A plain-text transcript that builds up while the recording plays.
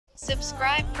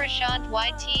Subscribe Prashant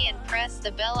YT and press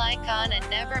the bell icon and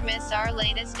never miss our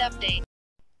latest update.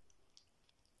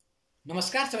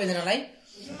 नमस्कार सबैजनालाई।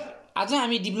 आज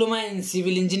हामी diploma in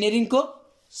civil engineering को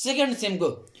second sem को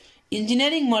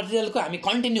engineering material को हामी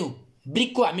कन्टिन्यू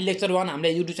ब्रिक को हामी लेक्चर 1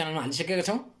 हामीले युट्युब च्यानलमा हालिसकेका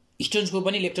छौं। स्टुडेन्ट्स को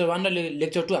पनि लेक्चर 1 र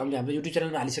लेक्चर 2 हामीले हाम्रो युट्युब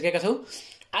च्यानलमा हालिसकेका छौं।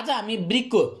 आज हामी ब्रिक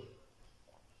को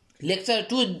लेक्चर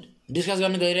 2 डिस्कस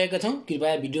गर्न गइरहेका छौं।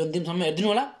 कृपया भिडियो अन्तिमसम्म हेर्दिनु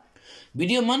होला।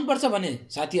 भिडियो मन पर्छ भने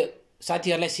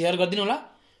साथीहरुलाई शेयर गरिदिनु होला,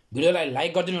 भिडियोलाई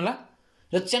लाइक गरिदिनु होला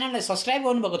र च्यानललाई सब्स्क्राइब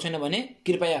गर्नुभएको छैन भने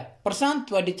कृपया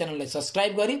प्रशान्त वाटी च्यानललाई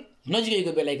सब्स्क्राइब गरी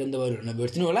नजिकैको बेल आइकन दबाएर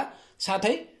भेट्दिनु होला।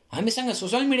 साथै हामीसँग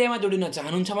सोशल मिडियामा जोडिन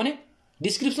चाहनुहुन्छ भने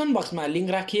डिस्क्रिप्सन बक्समा लिंक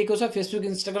राखिएको छ Facebook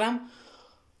Instagram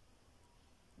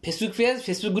Facebook page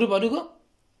Facebook ग्रुपहरुको,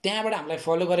 त्यहाँबाट हामीलाई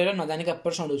फलो गरेर नजानेका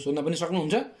प्रश्नहरु सोध्न पनि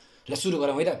सक्नुहुन्छ। ल सुरु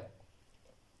गरौँ है त।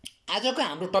 आजको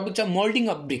हाम्रो टपिक छ मोल्डिङ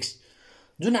अफ ब्रिक्स,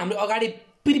 जुन हाम्रो अगाडि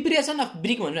प्रिपरेसन अफ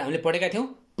ब्रिक भनेर हामीले पढेका थियौं।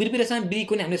 प्रिपरेसन अफ ब्रिक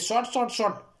पनि हामीले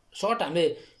सर्ट हामीले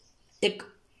एक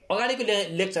अगाडिको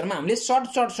लेक्चरमा हामीले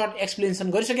सर्ट एक्सप्लेनेसन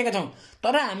गरिसकेका छौं।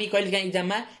 तर हामी कहिलेकाहीँ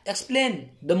एक्जाममा explain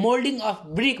the moulding of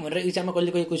brick भनेर एक्जाममा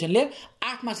कहिलेकाहीँ क्वेशनले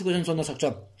 8 मार्क्सको क्वेशन सोध्न सक्छ।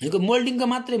 हैको मोल्डिङ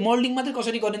मात्रै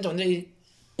कसरी गरिन्छ भनेर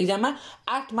एक्जाममा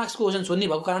 8 मार्क्सको क्वेशन सोध्ने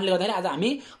भएको कारणले गर्दा आज हामी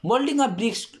मोल्डिङ अफ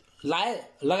ब्रिक्स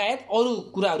लगायत अरु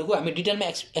कुराहरुको हामी डिटेलमा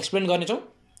एक्सप्लेन गर्ने छौं।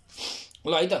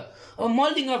 ल है त। अब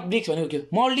मोल्डिङ अफ ब्रिक्स भनेको के हो?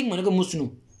 मोल्डिङ भनेको मुस्नु,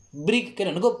 ब्रिक के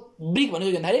भनेको ब्रिक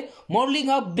भनेको के भन्दाखेरि मोल्डिङ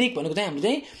अफ ब्रिक भनेको चाहिँ हामीले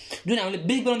चाहिँ जुन हामीले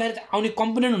ब्रिक बनाउँदाखेरि आउने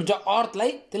कम्पोनेन्ट हुन्छ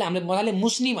अर्थलाई, त्यसले हामीले मजाले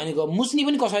मुस्नी भनेको। मुस्नी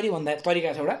पनि कसरी भन्दा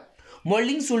तरिका छ एउटा।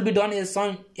 Moulding should be done as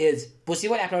sun as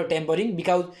possible after tampering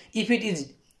because if it is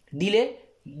delay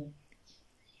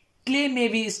clay may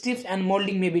be stiff and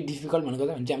moulding may be difficult भनेको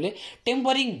चाहिँ हामीले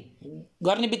टेम्परिङ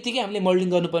गर्ने बित्तिकै हामीले मोल्डिङ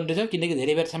गर्नुपर्ने रहेछ, किनकि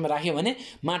धेरै बेरसम्म राख्यो भने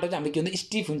माटो चाहिँ हामीले के हुन्छ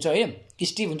स्टिफ हुन्छ है,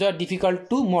 स्टिफ हुन्छ, डिफिकल्ट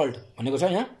टु मोल्ड भनेको छ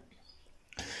यहाँ।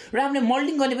 र हामीले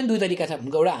मोल्डिङ गर्ने पनि दुई तरिका छ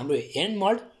भनेको, एउटा हाम्रो ह्यान्ड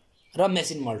मोल्ड र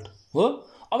मेसिन मोल्ड हो।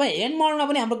 अब ह्यान्ड मोल्डमा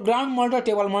पनि हाम्रो ग्राउन्ड मोल्ड र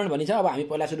टेबल मोल्ड भनिन्छ। अब हामी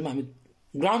पहिला सुरुमा हामी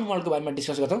ग्राउन्ड मोल्डको बारेमा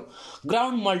डिस्कस गर्छौं।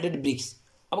 Ground moulded BRICS.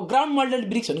 अब ग्राउन्ड मोल्डेड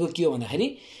ब्रिक्स भनेको के हो भन्दाखेरि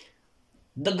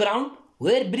the ground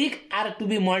where brick are to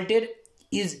be molded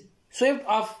is swept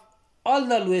off all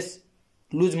the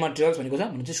loose materials भनेको छ।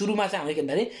 भने चाहिँ सुरुमा चाहिँ हामीले के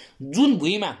भन्दाखेरि जुन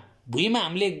भुइँमा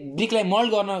हामीले ब्रिकलाई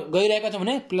मोल्ड गर्न गइरहेका छौं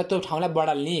भने पहिला त्यो ठाउँलाई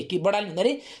बढाल्ने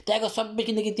भन्दाखेरि त्यहाँको सबै,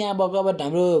 किनकि त्यहाँ अब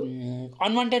हाम्रो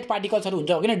अनवान्टेड पार्टिकल्सहरु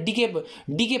हुन्छ हैन,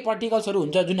 डिके पार्टिकल्सहरु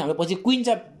हुन्छ जुन हाम्रो पछि कुइन्छ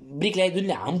ब्रिकलाई,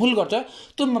 जुनले हार्मफुल गर्छ।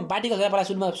 त्यो पार्टिकल्सहरुलाई पहिला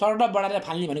सुरुमा सर्ट बढाएर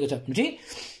फाल्ने भनेको छ।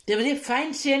 त्यसपछि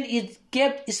fine send is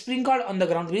kept स्प्रिङ्कल्ड on the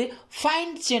ground.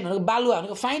 Fine send भनेको बालुवा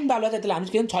भनेको, फाइन बालुवा चाहिँ त्यसलाई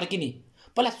हामीले के भन्छ छर्किने।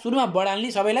 पहिला सुरुमा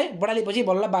बढाल्ने सबैलाई, बढालेपछि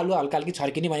बल्ल बालुवा हल्का हल्की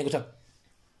छर्किने भनेको छ।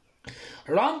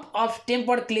 lump of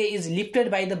tempered clay is lifted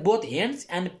by the both hands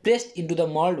and pressed into the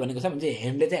mold भनेको छ। भने चाहिँ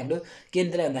ह्यान्डले चाहिँ हाम्रो के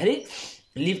भन्दाखेरि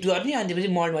भन्दाखेरि लिफ्ट गर्ने अनि त्यसपछि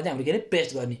मोल्डमा चाहिँ हामीले के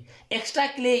प्रेस गर्ने। Extra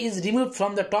clay is remove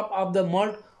from the top of the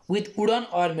mould with wooden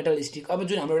or metal stick. अब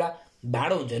जुन हाम्रो एउटा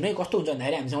भाँडो हुन्छ हैन, कस्तो हुन्छ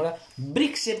भन्दाखेरि हामीसँग एउटा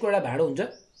ब्रिक शेपको एउटा भाँडो हुन्छ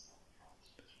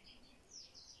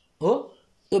हो।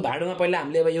 त्यो भाँडोमा पहिला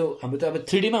हामीले अब यो हाम्रो त अब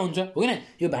 3D मा हुन्छ हो हैन।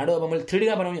 यो भाँडो अब मैले 3D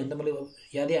मा बनाउने हो भने त मैले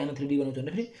यादै आएन 3D बनाउँछु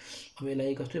भन्दाखेरि अब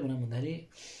यसलाई कस्तो बनाउँ भन्दाखेरि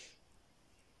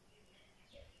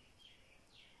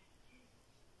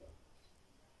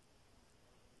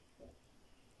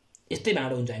यस्तै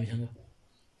भाँडो हुन्छ हामीसँग।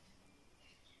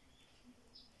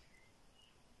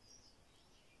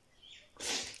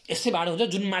 यस्तै भाँडो हुन्छ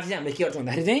जुनमा चाहिँ हामीले के गर्छौँ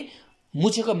भन्दाखेरि चाहिँ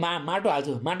मुछेको माटो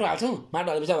हाल्छौँ।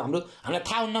 हालेपछि अब हामीलाई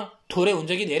थाहा हुन्न थोरै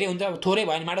हुन्छ कि धेरै हुन्छ। अब थोरै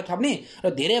भयो भने माटो थप्ने र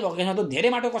धेरै भएको छैन त धेरै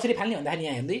माटो कसरी फाल्ने भन्दाखेरि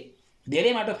यहाँ हेर्दै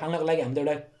धेरै माटो फाल्नको लागि हामीले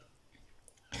एउटा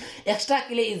extra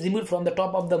clay is remove from the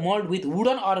top of the mould with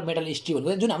wooden or metal stick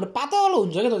भनेको जुन हाम्रो पातलो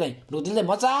हुन्छ क्या, त्यो चाहिँ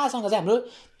मजासँग चाहिँ हाम्रो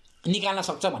निकाल्न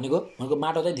सक्छ भनेको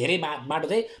माटो चाहिँ धेरै माटो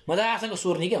चाहिँ मजासँग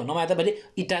सोर्ने के हो। नभए त फेरि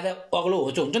इँटा चाहिँ अग्लो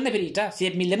होचो हुन्छ नि त, फेरि इँटा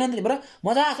सेप मिल्दैन नि त। त्यही भएर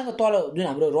मजासँग तल जुन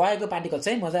हाम्रो रहेको पार्टिकल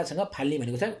चाहिँ मजासँग फाल्ने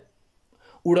भनेको छ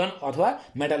वुडन अथवा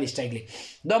मेटल स्टिकले।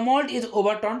 द मोल्ड इज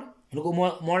ओभरटर्न भनेको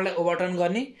मोल्डलाई ओभरटर्न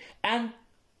गर्ने and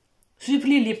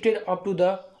swiftly lifted up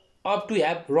to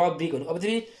have र ब्रिक भनेको। अब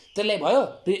फेरि त्यसलाई भयो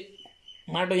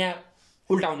माटो यहाँ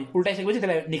उल्टाइसकेपछि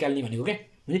त्यसलाई निकाल्ने भनेको के।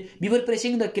 Before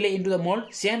pressing the clay into the mold,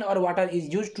 sand or water is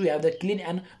used to have the clean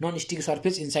and non-sticky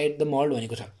surface inside the mold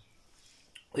भनेको छ।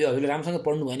 यो हजुरले राम्रोसँग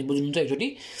पढ्नु भयो भने बुझ्नुहुन्छ एकचोटि।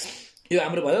 यो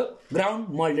हाम्रो भयो ग्राउन्ड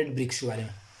मोल्डेड ब्रिक्सको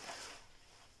बारेमा।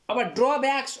 अब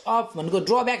ड्रब्याक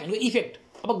भनेको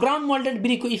इफेक्ट अब ग्राउन्ड मोल्डेड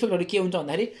ब्रिकको इफेक्टहरू के हुन्छ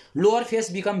भन्दाखेरि lower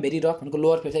face become very rough भनेको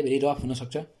लोअर फेस चाहिँ भेरी रफ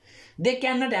हुनसक्छ they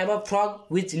can not have a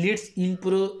frog which leads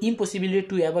impossibility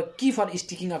to have a Ki for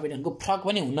sticking of it भनेको फ्रग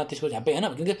पनि हुन्न त्यसको झ्यापै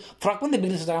होइन किनकि फ्रग पनि त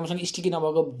बिग्रिन सक्छ राम्रोसँग स्टिकी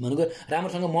नभएको भनेको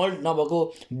राम्रोसँग मोल्ड नभएको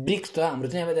ब्रिक्स त हाम्रो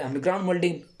चाहिँ अब हामीले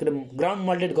ग्राउन्ड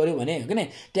मोल्डेड गऱ्यो भने हो कि नै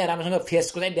त्यहाँ राम्रोसँग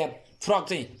फेसको चाहिँ फ्रग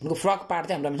चाहिँ भनेको फ्रग पार्ट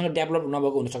चाहिँ हाम्रो राम्रोसँग डेभलप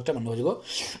नभएको हुनसक्छ भन्नु खोजेको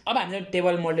अब हामीले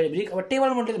टेबल मोल्डेड ब्रिक अब टेबल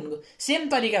मोल्डेड भनेको सेम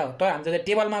तरिका हो तर हामीले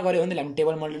टेबलमा गऱ्यो भने हामी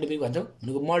टेबल मोल्डेड ब्रिक भन्छौँ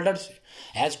भनेको moulder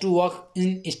has to work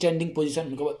in standing position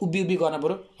भनेको उभि गर्न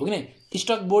पऱ्यो हो कि नै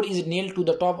stock board is nail to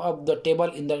the top of the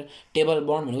table in the table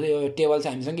board भनेको यो टेबल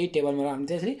चाहिँ हामीसँग यही टेबलमा हामी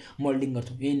चाहिँ यसरी मोल्डिङ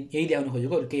गर्छौँ यही ल्याउनु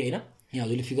खोजेको केही होइन यहाँ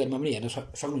हजुरले फिगरमा पनि हेर्न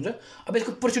सक्नुहुन्छ अब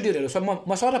यसको प्रोसिड्युरहरू सब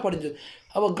म सर पढिदिन्छु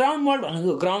अब ग्राउन्ड मोल्ड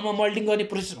भनेको ग्राउन्डमा मोल्डिङ गर्ने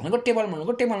प्रोसेस भनेको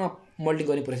टेबलमा मोल्डिङ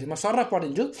गर्ने प्रोसेस म sir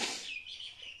पढिदिन्छु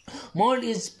mould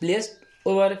is placed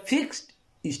over fixed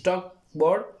stock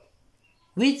board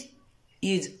which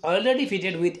is already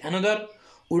fitted with another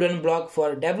wooden block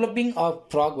for developing of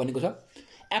frog भनेको छ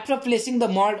after placing the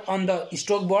mould on the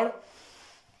stock board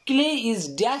clay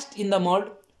is ड्यास्ड in the mould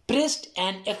pressed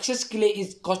and excess clay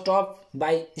is cut off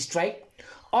by strike.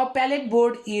 A pallet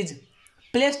board is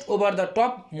placed over the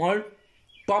top mold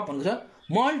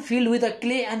filled with the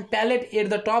clay and pallet at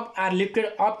the top are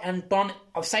lifted up and turned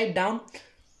upside down.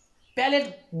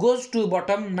 Pallet goes to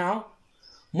bottom now.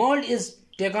 Mold is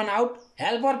taken out.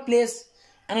 Helper place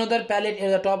another pallet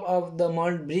at the top of the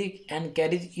mold brick and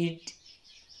carries it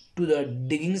to the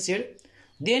digging shed.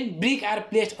 Then brick are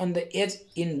placed on the edge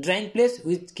in drying place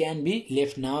which can be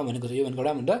left now भनेको छ यो भनेको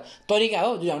एउटा तरिका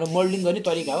हो जो हाम्रो moulding गर्ने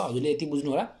तरिका हो हजुरले यति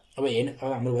बुझ्नु होला अब हेर्न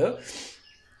अब हाम्रो भयो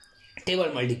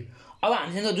टेबल मोल्डिङ अब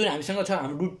हामीसँग छ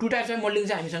हाम्रो टु टाइप्स अफ मोल्डिङ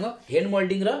छ हामीसँग ह्यान्ड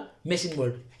मोल्डिङ र machine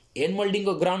mould hand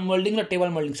मोल्डिङको ground moulding र टेबल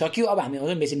मोल्डिङ सक्यो अब हामी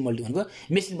आउँछ मेसिन मोल्डिङ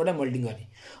भनेको मेसिनबाट मोल्डिङ गर्ने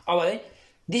अब है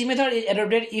this method is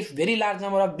adopted if very large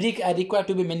number of brick are required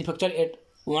to be manufactured at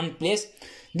one place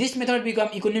this method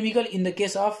become economical in the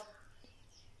case of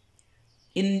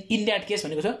in that case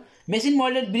भनेको छ machine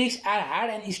molded bricks are hard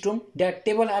and strong that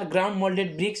table are ground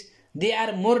molded bricks they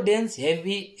are more dense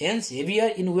hence heavier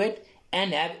in weight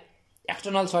and have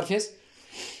external surface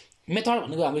method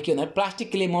भनेको हाम्रो के भन्दा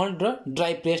plastic clay mould र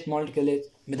dry pressed mould clay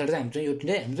method चाहिँ हाम्रो यो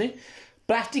चाहिँ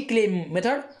plastic clay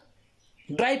method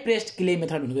dry pressed clay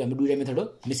method भनेको हाम्रो दुईटा मेथड हो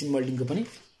मेसिन मोल्डिङको पनि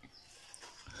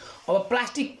अब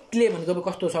प्लास्टिक क्ले भनेको अब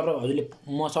कस्तो सर हजुरले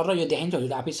म सर यो देखाइन्छ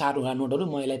हजुरले आफै सार्नु होला नोटहरू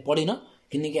म यसलाई पढिनँ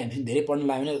किनकि हामीसँग धेरै पढ्नु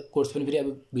लाग्यो भने कोर्स पनि फेरि अब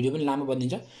भिडियो पनि लामो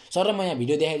बनिन्छ सर र म यहाँ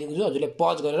भिडियो देखाइदिन्छु छु हजुरले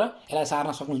पज गरेर यसलाई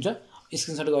सार्न सक्नुहुन्छ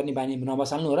स्क्रिनसट गर्ने बानी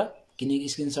नबसाल्नु हो र किनकि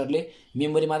स्क्रिनसटले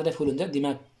मेमोरी मात्रै फुल हुन्छ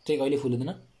दिमाग चाहिँ कहिले फुल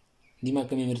हुँदैन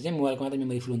दिमागको मेमोरी चाहिँ मोबाइलको मात्रै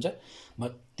मेमोरी फुल हुन्छ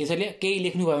त्यसैले केही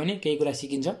लेख्नु भयो भने केही कुरा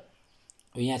सिकिन्छ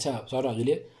यहाँ छ सर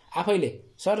हजुरले आफैले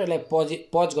सर यसलाई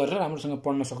पज गरेर राम्रोसँग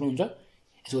पढ्न सक्नुहुन्छ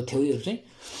यसको थ्योरीहरू चाहिँ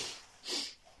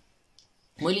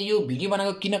मैले यो भिडियो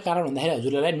बनाएको किन कारण भन्दाखेरि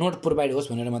हजुरलाई नोट प्रोभाइड होस्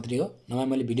भनेर मात्रै हो नभए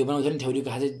मैले भिडियो बनाउँदा पनि थ्योरीको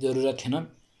खासै जरुरत थिएन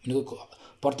भनेको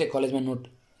प्रत्येक कलेजमा नोट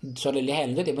सरले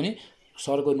लेखाइहाल्छ त्यो पनि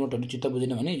सरको नोटहरू चित्त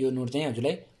बुझेन भने यो नोट चाहिँ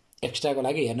हजुरलाई एक्स्ट्राको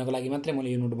लागि हेर्नको लागि मात्रै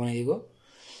मैले यो नोट बनाइदिएको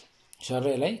सर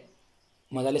यसलाई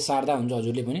मजाले सार्दा हुन्छ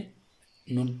हजुरले पनि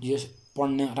नोट यो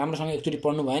पढ्न राम्रोसँग एकचोटि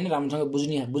पढ्नु भयो भने राम्रोसँग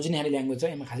बुझ्ने खाले ल्याङ्ग्वेज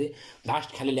छ यसमा खासै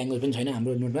भास्ट खाले ल्याङ्ग्वेज पनि छैन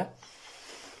हाम्रो नोटमा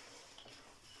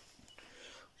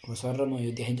सर र म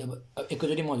यो देखाइन्छ अब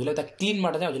एकैचोटि म हजुरलाई त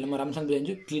क्लिनबाट चाहिँ हजुरलाई म राम्रोसँग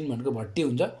बुझाइदिन्छु क्लिन भनेको भट्टी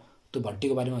हुन्छ त्यो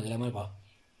भट्टीको बारेमा हजुरलाई मैले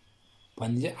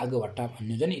भनिदिन्छु आगो भट्टा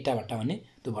भन्ने हुन्छ नि इँटा भट्टा भन्ने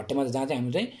त्यो भट्टीमा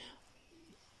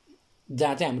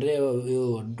जहाँ चाहिँ हाम्रो यो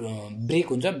ब्रिक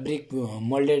हुन्छ ब्रिक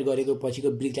मोल्डेड गरेको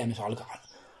पछिको ब्रिक चाहिँ हामी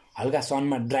हल्का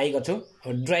सनमा ड्राई गर्छौँ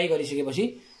अब ड्राई गरिसकेपछि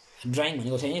ड्राइङ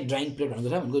भनेको चाहिँ ड्राइङ प्लेट भनेको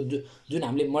छ भनेको जुन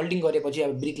हामीले मोल्डिङ गरेपछि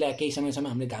अब ब्रिकलाई केही समयसम्म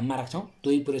हामीले घाममा राख्छौँ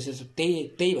त्यही प्रोसेस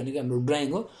त्यही भनेको हाम्रो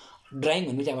ड्राइङ हो ड्राइङ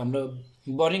भनेपछि अब हाम्रो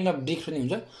बर्निङ अफ ब्रिक्स पनि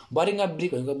हुन्छ बर्निङ अफ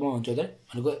ब्रिक भनेको म भन्छु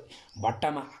भनेको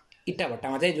भट्टामा इँटा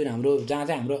भट्टामा चाहिँ जुन हाम्रो जहाँ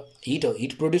चाहिँ हाम्रो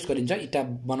हिट प्रड्युस गरिन्छ इँटा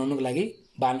बनाउनुको लागि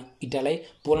इँटालाई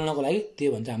पोल्नको लागि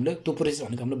त्यो भन्छ हाम्रो त्यो प्रोसेस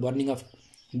भनेको हाम्रो बर्निङ अफ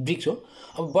ब्रिक्स हो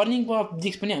अब बर्निङ अफ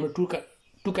ब्रिक्स पनि हाम्रो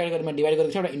टु क्याटेगोरीमा डिभाइड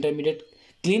गरेको छ एउटा इन्टरमिडिएट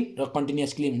क्लिन र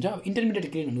कन्टिन्युअस क्लिन हुन्छ अब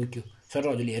इन्टरमिडिएट क्लिन भनेको के हो सर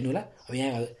हजुरले हेर्नु होला अब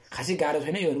यहाँ खासै गाह्रो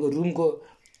छैन यो भनेको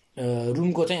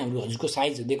रुमको चाहिँ हाम्रो हजुरको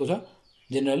साइज दिएको छ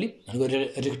जेनरली भनेको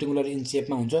रेक्टेङ्गुलर इन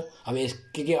सेपमा हुन्छ अब यस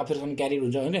के अप्सन क्यारी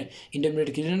हुन्छ होइन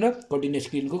इन्टरमिडिएट क्लिन र कन्टिन्युअस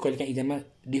क्लिनको कहिले काहीँ इक्जाममा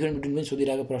डिफ्रेन्ट बिट्विन पनि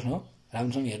सोधिरहेको प्रश्न हो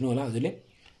राम्रोसँग हेर्नु होला हजुरले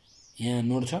यहाँ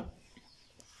नोट छ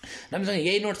राम्रोसँग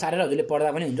यही नोट सारेर हजुरले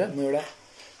पढ्दा पनि हुन्छ म एउटा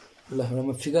ल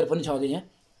म फिगर पनि छ अझै यहाँ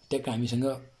ट्याक्क हामीसँग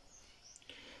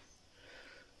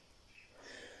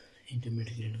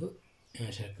इन्टरमिडिएट क्लिनको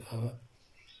यहाँ सर अब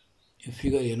यो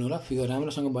फिगर हेर्नु होला फिगर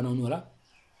राम्रोसँग बनाउनु होला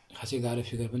खासै गाह्रो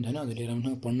फिगर पनि छैन हजुरले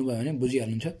राम्रोसँग पढ्नु भयो भने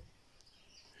बुझिहाल्नुहुन्छ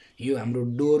यो हाम्रो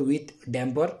door with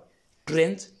ड्याम्पर,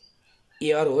 trench,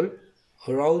 air whole,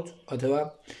 Rouse अथवा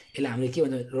यसलाई हामीले के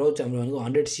भन्छ राउज हाम्रो भनेको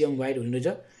 100 cm वाइड हुने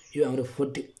रहेछ। यो हाम्रो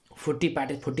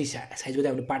 40 साइजको चाहिँ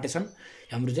हाम्रो पार्टेसन,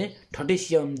 हाम्रो चाहिँ 30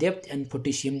 cm depth and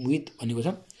 40 cm with भनेको छ।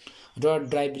 र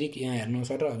ड्राई ब्रिक यहाँ हेर्नु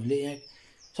सर हजुरले यहाँ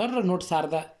सर नोट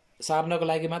सार्नको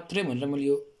लागि मात्रै भनेर मैले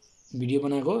यो भिडियो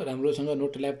बनाएको। राम्रोसँग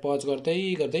नोटलाई पज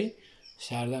गर्दै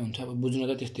सार्दा हुन्छ। अब बुझ्नु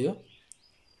त त्यस्तै हो,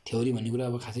 थ्योरी भन्ने कुरा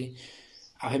अब खासै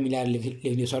आफै मिलाएर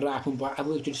लेख्ने सर आफू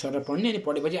एकचोटि सर पढ्ने अनि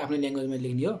पढेपछि आफ्नै ल्याङ्ग्वेजमा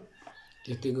लेख्ने हो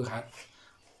त्यस्तैको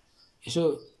यसो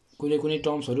कुनै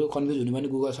टर्म्सहरू कन्फ्युज हुनु भने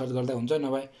गुगल सर्च गर्दा हुन्छ।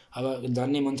 नभए अब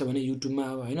जान्ने मन छ भने युट्युबमा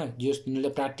अब होइन जस तिनीहरूले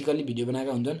प्र्याक्टिकली भिडियो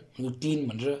बनाएका हुन्छन्, क्लिन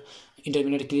भनेर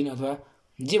इन्टरमिडिएट क्लिन अथवा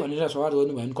जे भनेर सर्च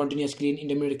गर्नुभयो भने कन्टिन्युस क्लिन,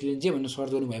 इन्टरमिडिएट क्लिन जे भनेर सर्च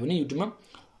गर्नुभयो भने युट्युबमा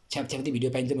छ्यापछ्याप्ती भिडियो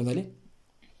पाइन्छ मजाले।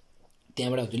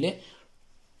 त्यहाँबाट हजुरले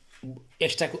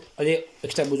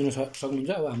एक्स्ट्रा बुझ्न सक्नुहुन्छ।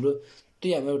 अब हाम्रो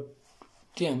त्यही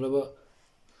हाम्रो अब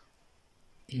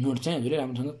नोट चाहिँ हजुरले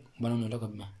राम्रोसँग बनाउनु होला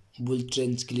कपीमा। बुल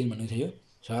ट्रेन्च क्लिन भनेको थियो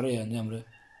सर हेर्नु हाम्रो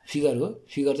फिगर हो।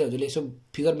 फिगर चाहिँ हजुरले यसो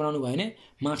फिगर बनाउनु भयो भने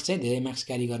मार्क्स चाहिँ धेरै मार्क्स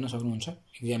क्यारी गर्न सक्नुहुन्छ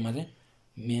इक्जाममा चाहिँ।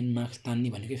 मेन मार्क्स तान्ने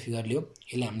भनेको फिगरले हो।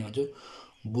 यसलाई हामीले भन्छौँ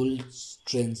बुल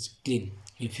ट्रेन्च क्लिन।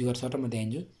 यो फिगर सर म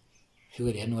देखाइदिन्छु,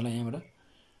 फिगर हेर्नु होला यहाँबाट।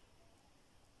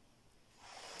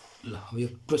 ल अब यो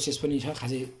प्रोसेस पनि छ,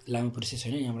 खासै लामो प्रोसेस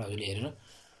होइन, यहाँबाट हजुरले हेरेर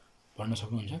पढ्न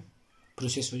सक्नुहुन्छ।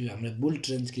 प्रोसेस हो यो हाम्रो बुल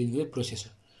ट्रेन्च क्लिनको प्रोसेस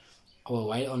हो। अब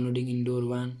वाइ अनलोडिङ इन डोर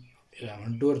 1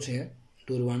 हाम्रो डोर छ यहाँ,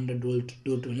 डोर 1 र डोर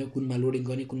 2 भनेको कुनमा लोडिङ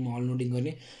गर्ने, कुनमा अनलोडिङ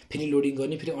गर्ने, फेरि लोडिङ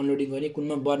गर्ने, फेरि अनलोडिङ गर्ने,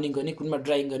 कुनमा बर्निङ गर्ने, कुनमा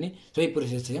ड्राइङ गर्ने, सबै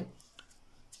प्रोसेस छ यहाँ।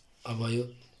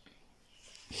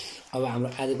 अब हाम्रो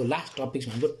आजको लास्ट टपिक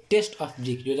भनेको टेस्ट अफ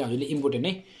ब्रिक। यो चाहिँ हजुरले इम्पोर्टेन्ट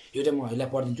है, यो चाहिँ म हजुरलाई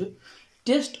पढिदिन्छु।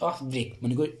 टेस्ट अफ ब्रिक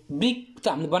भनेको ब्रिक त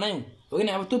हामीले बनायौँ हो कि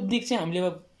अब त्यो ब्रिक चाहिँ हामीले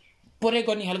अब प्रयोग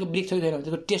गर्ने खालको ब्रिक छ कि छैन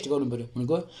त्यसको टेस्ट गर्नु पऱ्यो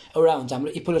भनेको। एउटा हुन्छ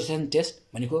हाम्रो इभोल्युसन टेस्ट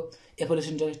भनेको।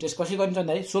 इभोल्युसन टेस्ट कसरी गरिन्छ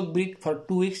भन्दाखेरि सोक brick for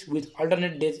 2 weeks with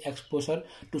alternate days exposure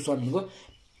to सन भनेको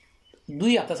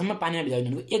 2 हप्तासम्म पानीमा भिजाउने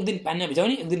भनेको। एक दिन पानीमा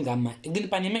भिजाउने, एक दिन घाममा, एक दिन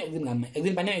पानीमा, एक दिन घाममा, एक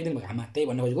दिन पानीमा, एक दिन घाममा, त्यही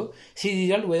भन्नु खोजेको। C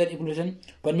result weather evolution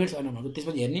permits on भनेको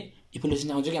त्यसपछि हेर्ने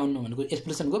इभोल्युसन आउँछ कि आउनु भनेको।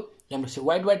 इभोल्युसनको हाम्रो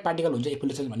वाइट पार्टिकल हुन्छ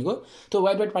इभोल्युसन भनेको। त्यो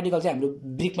वाइट पार्टिकल चाहिँ हाम्रो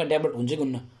ब्रिकमा डेभलप हुन्छ कि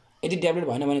हुन्न, यदि डेभलप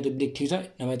भएन भने त्यो ब्रिक ठिक छ,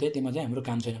 नभए चाहिँ त्यसमा चाहिँ हाम्रो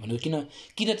काम छैन भनेको।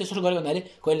 किन त्यसो गरेको भन्दाखेरि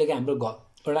कहिलेकाहीँ हाम्रो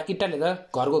एउटा इँटाले त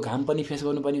घरको घाम पनि फेस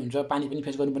गर्नुपर्ने हुन्छ, पानी पनि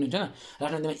फेस गर्नुपर्ने हुन्छ,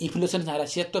 लास्टमा त्यसमा इभोल्युसन आएर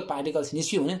सेतो पार्टिकल्स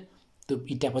निस्क्यो भने त्यो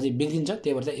इँटा पछि बिग्रिन्छ।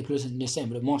 त्यही भएर चाहिँ इभोल्युसननेस चाहिँ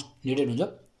हाम्रो मोस्ट निडेड हुन्छ।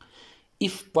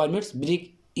 If permits brick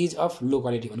is of low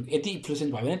quality भनेको यति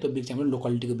इभोल्युसन भयो भने त्यो ब्रिक चाहिँ हाम्रो लो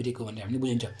क्वालिटीको ब्रिक हो भनेर हामीले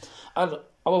बुझिन्छ।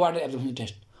 अब water absorption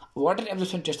test. Water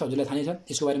absorption test त हजुरलाई थाहा नै छ,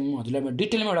 यसको बारेमा म हजुरलाई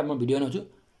डिटेलमा एउटा म भिडियो बनाउँछु।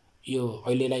 यो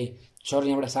अहिलेलाई सर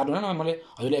यहाँबाट सार्नु होला, मैले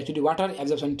हजुरलाई एक्चुअली वाटर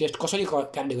एब्जर्प्सन टेस्ट कसरी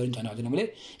क्याल्कुलेट गरिन्छ भने हजुरलाई मैले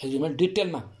एक्चुअली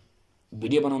डिटेलमा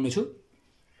भिडियो बनाउने छु।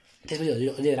 त्यसपछि हजुर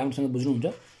अझै राम्रोसँग बुझ्नुहुन्छ।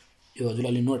 यो हजुरले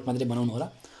अहिले नोट मात्रै बनाउनु होला।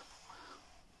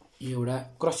 यो एउटा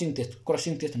क्रसिङ टेस्ट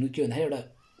भनेको के भन्दाखेरि एउटा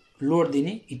लोड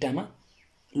दिने इँटामा,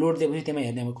 लोड दिएपछि त्यसमा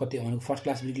हेर्ने अब कति भनेको फर्स्ट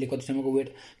क्लास ब्रिकले कतिसम्मको वेट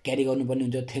क्यारी गर्नुपर्ने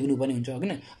हुन्छ, थेग्नु पनि हुन्छ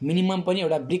होइन। मिनिमम पनि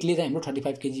एउटा ब्रिकले चाहिँ हाम्रो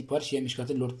 35 kg पर CM स्क्वायर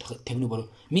चाहिँ लोड थेग्नु पऱ्यो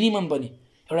मिनिमम पनि।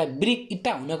 एउटा ब्रिक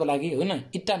इट्टा हुनको लागि होइन,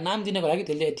 इट्टा नाम दिनको लागि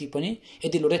त्यसले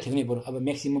यति लोडै थेग्नै पऱ्यो। अब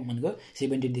म्याक्सिमम भनेको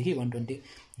 70 देखि 120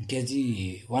 kg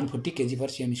 140 kg पर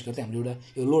CM स्क्वायर चाहिँ हाम्रो एउटा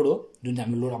यो लोड हो, जुन चाहिँ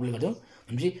हामीले लोड अप्लाई गर्छौँ।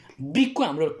 भनेपछि ब्रिकको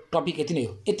हाम्रो टपिक यति नै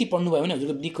हो। यति पढ्नुभयो भने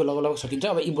हजुरको ब्रिकको लगभग सकिन्छ।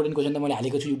 अब इम्पोर्टेन्ट क्वेसन त मैले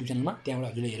हालेको छु युट्युब च्यानलमा,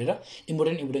 त्यहाँबाट हजुरले हेरेर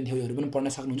इम्पोर्टेन्ट थ्योरीहरू पनि पढ्न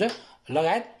सक्नुहुन्छ।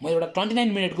 लगायत मैले एउटा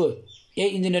 29 मिनटको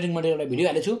इन्जिनियरिङ मैले एउटा भिडियो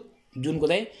हालेको छु, जुनको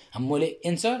चाहिँ मैले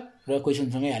एन्सर र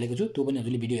क्वेसनसँगै हालेको छु। त्यो पनि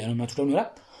हजुरले भिडियो हेर्न नछुटाउनु होला।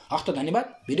 हस्त धन्यवाद।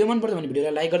 भिडियो मन पर्छ भने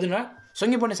भिडियोलाई लाइक गरिदिनु होला,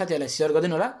 सँगै पढ्ने साथीहरूलाई सेयर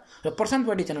गरिदिनु होला र प्रशान्त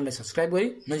पार्टी च्यानललाई सब्सक्राइब गरी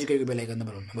नजिकैको बेल आइकन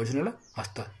दबाउन नबिर्सनु होला।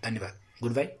 हस्त धन्यवाद।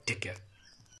 Good by, take care.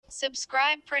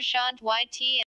 Subscribe Prashant YT